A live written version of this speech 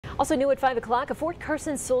Also new at 5 o'clock, a Fort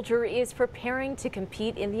Carson soldier is preparing to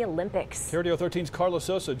compete in the Olympics. KRDO 13's Carla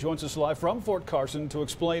Sosa joins us live from Fort Carson to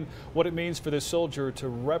explain what it means for this soldier to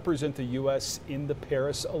represent the U.S. in the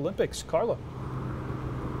Paris Olympics. Carla.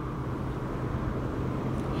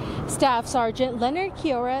 Staff Sergeant Leonard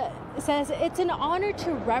Chiora says it's an honor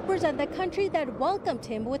to represent the country that welcomed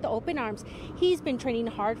him with open arms. He's been training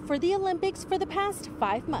hard for the Olympics for the past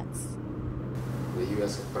 5 months. The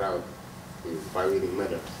U.S. is proud by winning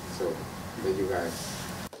medals, so thank you guys.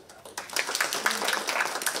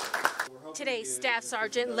 Today, Staff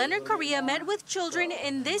Sergeant Leonard Correa met with children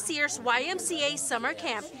in this year's YMCA summer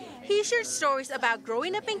camp. He shared stories about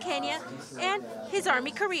growing up in Kenya and his Army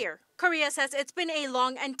career. Correa says it's been a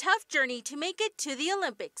long and tough journey to make it to the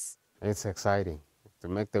Olympics. It's exciting to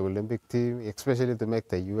make the Olympic team, especially to make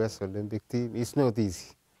the U.S. Olympic team. It's not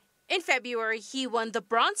easy. In February, he won the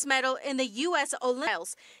bronze medal in the U.S.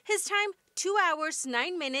 Olympics. His time, 2 hours,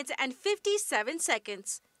 9 minutes, and 57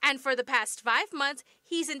 seconds. And for the past 5 months,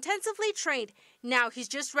 he's intensively trained. Now he's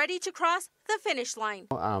just ready to cross the finish line.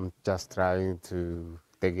 I'm just trying to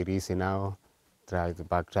take it easy now, try to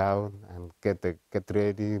back down and get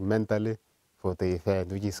ready mentally for the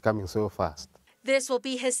event, which is coming so fast. This will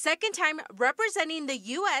be his second time representing the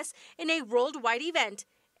U.S. in a worldwide event,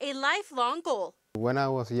 a lifelong goal. When I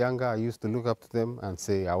was younger, I used to look up to them and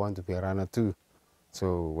say, I want to be a runner too.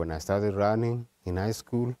 So when I started running in high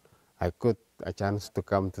school, I got a chance to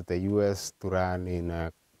come to the U.S. to run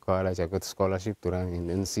in college. I got a scholarship to run in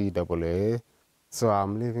NCAA. So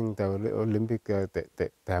I'm living the Olympic,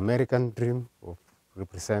 the American dream of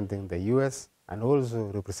representing the U.S. and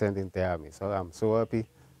also representing the Army. So I'm so happy,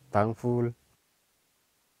 thankful.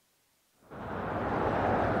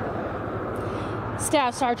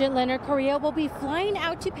 Staff Sergeant Leonard Correa will be flying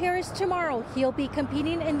out to Paris tomorrow. He'll be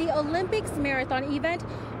competing in the Olympics marathon event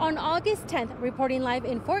on August 10th. Reporting live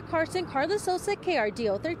in Fort Carson, Carla Sosa,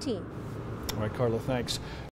 KRDO 13. All right, Carla, thanks.